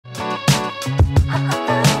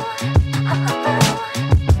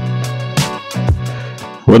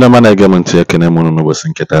Onye ma na-ege m ntị ekene m unu n'ụbọchị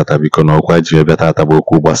nke taata, biko na ọkwa ji ebe taata bụ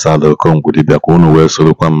okwu gbasara Okongwu Dibia ka unu wee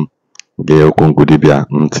sorokwa m gee Okongwu Dibia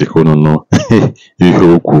ntị ka unu nụ ihe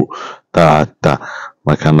okwu taata,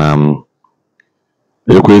 maka na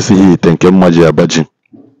ekwesịghị ite nke mma ji abaji,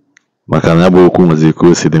 maka na ya bụ okwu nwezi ka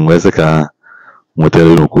o si dị wee sị ka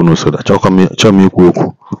nwetara okwu unu soda. Chọọ m ikwu okwu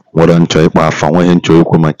nwere nchọ ịkpa afa nweghị nchọ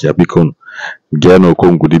okwu maka ya, biko gee na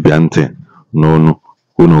Okongwu Dibia ntị n'onu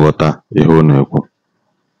unu ghọta ihe ọ na-ekwu.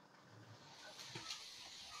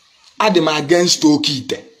 Adị m against oke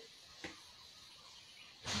ite.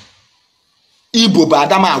 Igbo bụ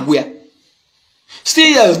Adam agwụ ya.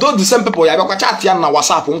 Still yes, those the same people ya bịakwa chat ya na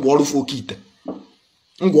WhatsApp ngwa ọrụ oke ite.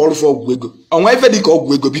 Ngwa ọrụ ọgwụ ego. Onwe ife dị ka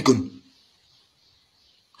ọgwụ ego biko.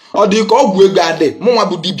 Ọ dị ka ọgwụ ego adị. Mụ nwa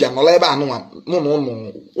bụ dibia nọ ebe anụ nwa mụ na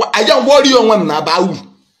ụmụ. Aja ngwa ọrụ onwe m na-aba uru.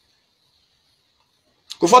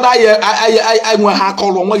 Ụfọdụ anyị nwe ha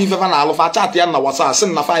akọrọ onweghị ife fa na alụfa chat ya na WhatsApp sị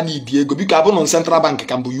na fa n'idi ego biko abụ na Central Bank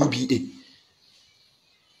ka mbụ UBA.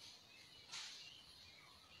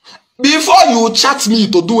 Before you chat me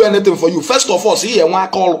to do anything for you, first of all, see ihe nwe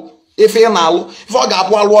akọrọ ife ị na-alụ ife ọ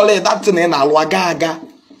ga-abụ alụ ọla that thing ị na-alụ aga.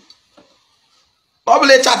 Ọ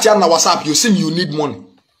bụla chat ya na WhatsApp you see you need money.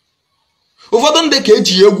 Ụfọdụ ndị ka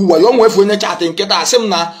eji egwu wayo onwe efe onye chat nkịta asị m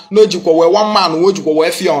na ojikwa wee one man o jikwa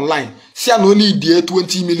wee fee online. Si ya na onye idie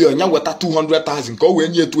 20 million ya weta 200,000 ka o wee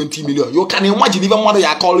nye 20 million. You can imagine ife mmadụ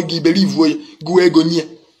ya akọrọ gị believe oye gụọ ego nye.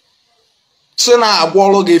 Si na agwa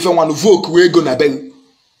ọrụ gị ife nwanụ voke wee ego na be.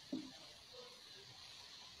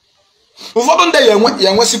 Ụfọdụ ndị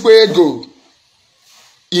ya enwesikwa ego.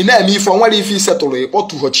 Ị na-eme ife onwere ife isetụrụ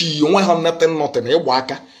ịkpọtụghochi iyi onwe ha nothing ịgba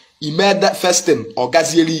aka. Ime first thing ọ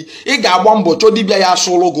gazieri ị ga-agba mbọ chọ dibịa ya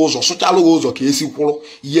asụrụ gị ụzọ sụchalụ gị ụzọ ka esi kwụrụ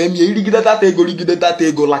ihe mie irigide data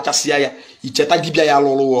ego lachasịa ya icheta dibịa ya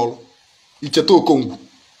lụrụ gị ọrụ icheta Okongwu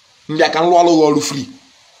ndị aka nrụ ọrụ gị ọrụ free.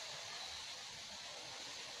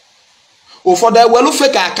 Ụfọdụ ewelu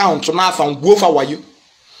fake akaụntụ n'afa ngwuo fawayo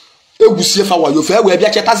egwusie fawayo fe wee bịa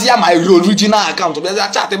chetazi ya ma original akaụntụ bịa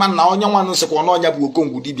chatị ma na onye nwanụ sịkwa na onye bụ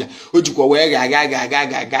Okongwu Dibia o jikwa wee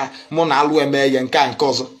ga mụ na alụ eme ihe nke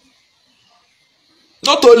ọzọ.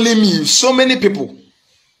 Not only me, so many people.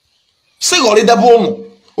 Say goridebe ụmụ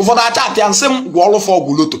ụfọdụ achat ya nsị m gwa ọrụ fa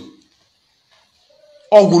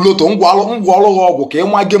ọgwụ loto ngwa ọrụ ha ọgwụ ka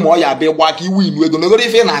ịma gị ma ọ ya abịa gba ka iwu inu ego n'ogoro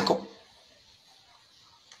ife na-akọ.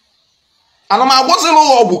 Ana m agwaziri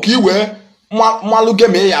ụlọ ọgwụ ka i wee malụ gị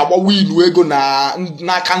ma ị ya agbawa inu ego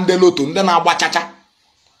n'aka ndị loto ndị na-agba chacha.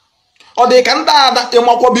 Ọ dị ka ndị ada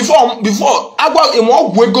ịmakwa bifo agwa ịma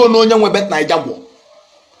ọgwụ ego na onye nwe bet Naija gwọ.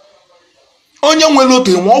 Onye nwe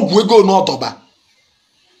loto ịma ọgwụ ego n'ọdọba.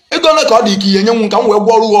 Ego ole ka ọ dị ka ihe nye nwu ka m wee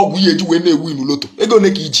gwọ ọrụ ọgwụ ihe eji wee na-ewu inu loto. Ego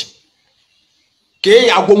ole ka iji ka ị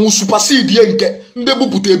ya agwọnwu supersede ye nke ndị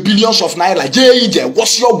bupụta billions of naira jee ije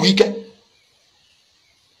gwọsi ọgwụ ike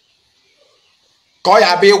ka ọ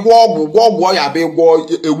ya abịa gwọ ọgwụ ọ ya abịa gwọ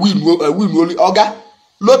ewu inu ọga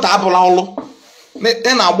loto abụla ọlụ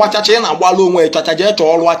ị na-agbachacha ị na-agbalụ onwe chacha jee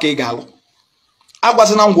chọọ ọrụ aka ị ga-alụ.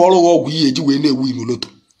 Agwazina ngwa ọrụ ọgwụ ihe eji wee na-ewu inu loto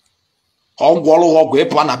ngwa ọrụ ọgwụ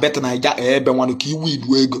ịpụa na bet Naija ebe nwanụ ka iwu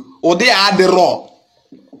idu ego ụdị ya adịrọ.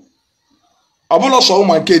 Ọ bụla sọ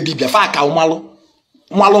ụmụ nke dibịa fa ka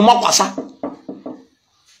mmalụ makwasa.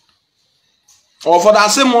 Ụfọdụ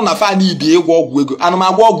asị m na fa n'ibi ịgwọ ọgwụ ego ana m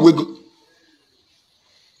agwọ ọgwụ ego.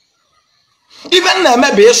 Ife na-eme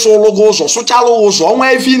bụ ịsụ ụlụ gị ụzọ sụchalụ ụzọ ọnwa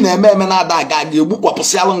efe ị na-eme na-ada aga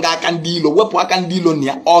ga-egbukwapụsịalụ nga aka ndị ilo wepụ aka ndị ilo na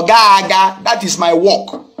ya ọ ga-aga. That is my work.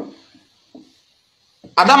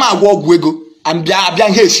 Adam agwọ ọgwụ ego abịa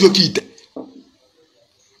ihe esi oke ite.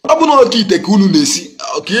 Ọ bụ na oke ite ka unu na-esi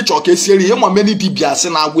ka ị chọọ ka esieri ihe ma many dibia sị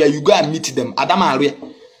na agwụ ya you go and meet them. Adam arụ ya.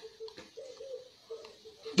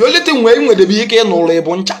 The only thing wee nwedebe ike ịnụrụ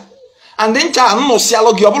ịbụ ncha and ncha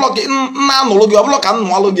nnụsịalụ gị ọbụla ka nna anụrụ gị ọbụla ka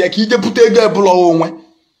nnụ alụ gị ka ijepụta ego ebụla onwe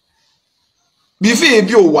bife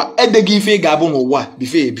ebi ụwa edeghị ife ị ga-abụ n'ụwa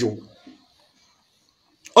bife ebi ụwa.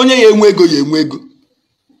 Onye ya enwe ego ya enwe ego.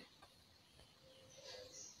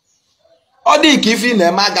 Ọ dị ka ife ị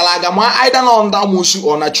na-eme agara aga ma aida na ndị amụsụ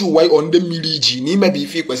ọ na-achị uwe ọ ndị mmiri iji n'ime bụ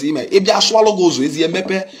ife kwesịrị ime ịbịa sụalụ gị ụzọ ezi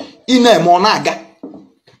emepe ị na-eme ọ na-aga.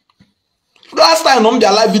 Last time m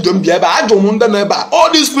bịa live video m bịa ebe a ajụ m ndị nọ ebe a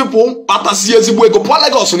all these people kpatasi ezigbo ego pụọ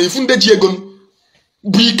Lagos na ifu ndị ji ego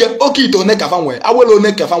bụ ike oke ite one kafa nwee awele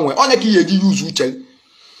one kafa nwee onye ka ihe eji yuzu uche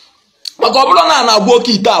maka ọ bụrụ na na-agwa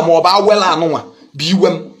oke ite a ma ọ bụ awele anụnwa bụ iwe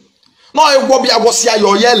m na ịgwọ bịa gwọsịa ya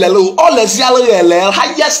onye elele ọ lezialụ ya ele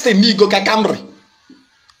highest n'igo ka Camry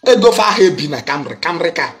ego fa ahụ ebi na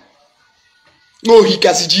Camry ka n'ohi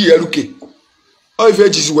kasị ji ya eruke o ife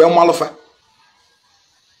ejizi wee malụfa.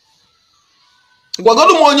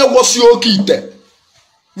 Gwagodu m onye gwọsi oke ite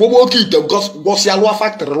gbogbo oke ite gwọsịa lụọ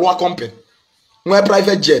factory lụọ company nwee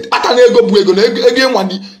private jet ata na ego bụ ego na ego ịnwa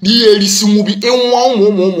n'ihe erisi nwubi ịnwa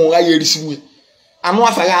ụmụ ha ya erisi nwunye anụ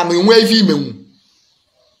afaghị anụ enwe ife imenwu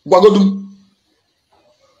gwagodu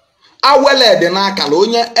awele dị n'akala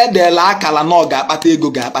onye edela akala na ọ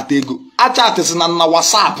ga-akpata ego achatịsị na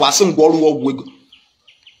WhatsApp asị ngwa ọrụ ọgwụ ego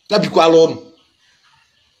ya bikwala ọnụ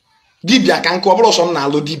dibịa ka nke ọbụla ọsọ m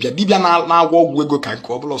na-alụ dibịa na-agwọ ọgwụ ego ka nke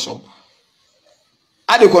ọbụla ọsọ m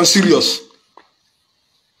adịkwa serious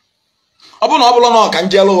ọ bụrụ na ọka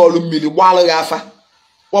nje alụghị ọrụ mmiri gbalụghị afa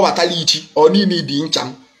kpọbatala ichi ọ niile dị ncha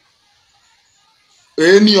m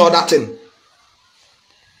any other thing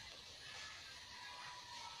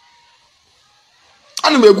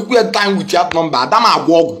ana m ekwukwu ya time with that number ada m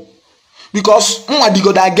agwọ ọgwụ because nwa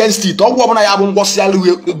digodo against it ọgwụ ọbụla ya bụ ngwọsịalụ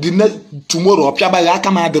dị tomorrow ọpịabaghị aka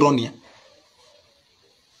m adịrọ na ya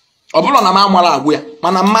ọ bụrụ na m amara agwụ ya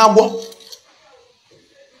mana mma agwọ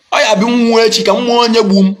ọ ya bụ mmụọ echi ka mmụọ onye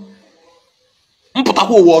gbu m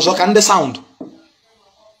mpụtakwa ụwa ọzọ ka ndị sound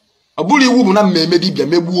ọ bụrụ iwu bụ na mmemme dibịa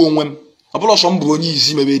megbuo onwe m ọ bụrụ ọsọ m bụ onye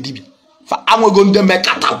izi mebe dibịa anwego ndị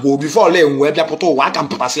mekata gwụ bifo ole enwe bịapụta ụwa aka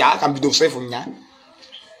mpụtasị aka m bido sefu nya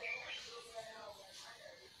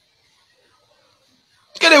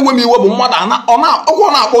kede enwe m iwe bụ mmadụ ọgwụ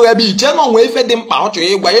na-akpọghị ebe iche na onwe ife dị mkpa ọ chọrọ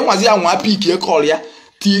ịgwa ịnwazi ya nwa pik kọl ya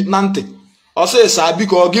ti na ntị ọsịsa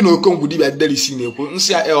biko gị na Okongwu Dibia delisi na-ekwu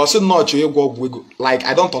nsị ọsị nnọọ chọrọ ịgwọ ọgwụ ego like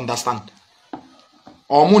I don't understand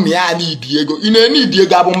ọmụ na ya n'idi ego ị na-enidi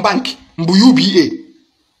ego abụ bank mbụ UBA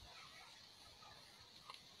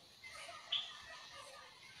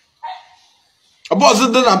ọ bụ ọzọ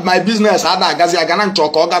dị na my business ada agazi aga na nchọ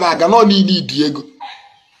ka ọ gaba aga nọ n'idi ego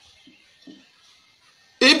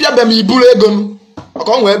ịbịa be m iburu ego m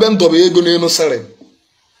maka ọ nwee ebe m dọba ego n'elu selling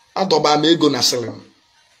adọba m ego na selling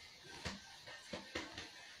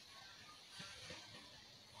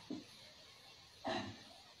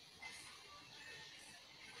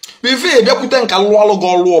before ị bịakwute nka lụọ ọrụ gị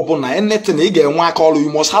ọrụ ọbụla anything ị ga-enwe aka ọrụ you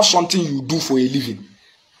must have something you do for a living.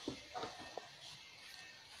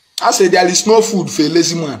 I say there is no food for a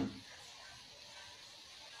lazy man.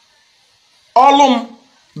 Ọrụ m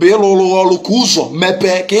bụ ịlụ ọrụ ka ụzọ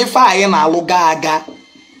mepee ka ife anyị na-alụ gaa aga.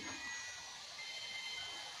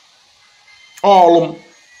 Ọrụ m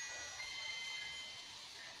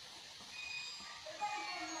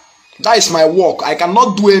that is my work. I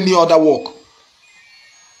cannot do any other work.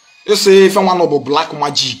 Ese ife nwanne bụ black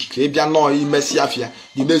magic ka ị bịa nọọ imesi afịa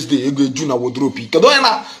the next day ego eju na wardrobe. Kedu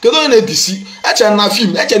onye na-edisi eche na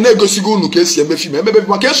film eche na-egosigo unu ka esi eme film emebe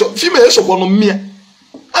maka film esokwanụ mmịa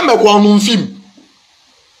emekwanụ film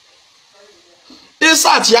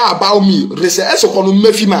ịsachi ya about me rese esokwanụ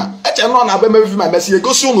mme film a eche nọ na ebe film emesi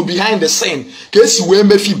egosi unu behind the scene ka esi wee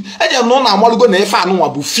eme film eche nọ na amalugo na ife anụnwa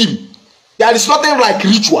bụ film. There is nothing like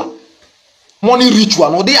ritual money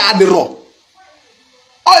ritual na ụdị ya adịrọ.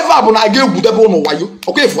 Oiva bụ na aga egwudebe ụnụ wayo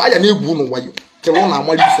ọkwa efu anya na-egwu ụnụ wayo kele ụnụ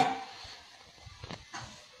amali ife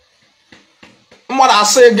mmadụ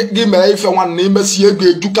asị gị mere ife nwanne imesi ego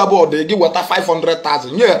eju kabọọdụ gị weta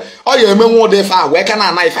 500,000 nye ọ ya eme nwa ụdị ife a wee ka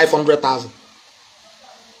na-anaghị 500,000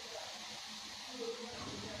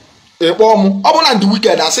 ịkpọ m ọ bụ na ndị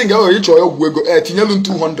wiked asị gị oyi chọọ egwu ego tinyelu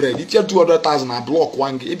 200 itinye 200,000 na blọk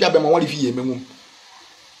wan gị ịbịa bịa ma nwere ife ya emenwu m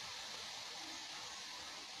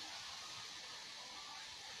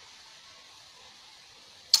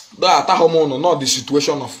atahụ m ụnụ not the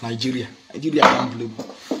situation of Nigeria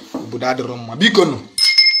obodo adịrọ mma biko nụ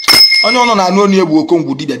onye ọnụ na-anụ onye egbu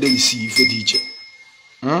Okongwu Dibia delisi ife dị iche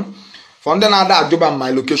for ndị na-ada ajụba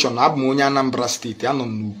my location abụ m onye Anambra steeti anọ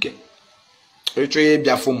m n'Uke ịchọ ya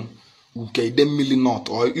ịbịa fụ m Uke Idemmili North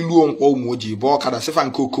iluo Nkwọ ụmụ ojii bụ ọkada sifa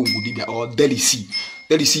nke Okongwu Dibia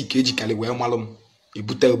delisi ka ejikarị wee malụ m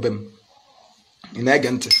ebute ebe m ị na-ege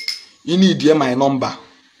ntị ị need my number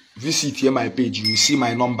visit my page, you see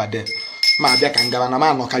my number there. Ma bịa ka ngara na ma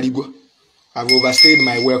anọkarigwo. I've overstayed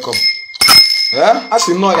my welcome. A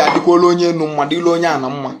sị nọ ya dịkwala onye enu mma dịla onye ana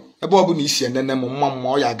mma ebe ọ bụ na isi enene m mma mma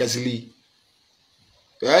ọ ya agazili.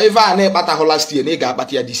 Ife a na-ekpatahụ last year na ị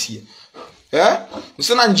ga-akpata ya this year.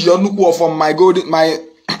 Nsị na nji nnukwu ọfọm my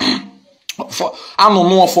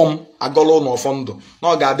anụnụ ọfọm agọla ụnụ ọfọm ndụ na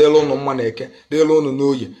ọ ga-adịla ụnụ mma na eke dịla ụnụ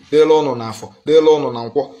n'oye dịla ụnụ n'afọ dịla ụnụ na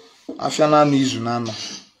nkwọ afịa na anụ izu na anọ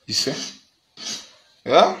ise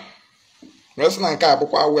wee sị na nke a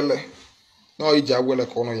bụkwa awele na iji awele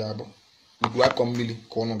ka ụnụ ya abụ ugwu akọ mmiri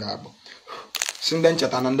ka ụnụ ga-abụ si ndị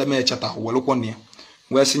ncheta na ndị m echeta welụkwọ na ya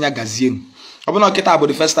wee sị ya gazie m ọ bụ na ọkịta bụ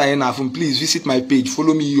the first time na-afụ m please visit my page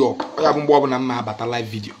follow me up ọ ya bụ mgbe ọbụla m na-abata live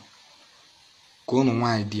video ka ụnụ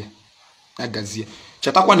nwaanyị dị ya gazie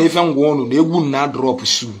chetakwa na ife ngwa ụnụ na egwu na drop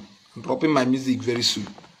soon I'm dropping my music very soon.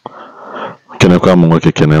 Kenekwa m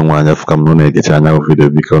nwoke kene nwa anya fụka m na-egecha anya video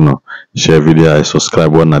biko nọ share video anyị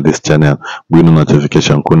subscribe na this channel gbinu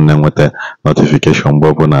notification kwunu na-enweta notification mgbe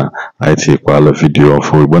ọbụla anyị tikwaala video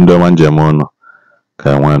ọfụ Igbo ndị ọma njem ọnụ ka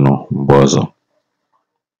enwenụ mgbe ọzọ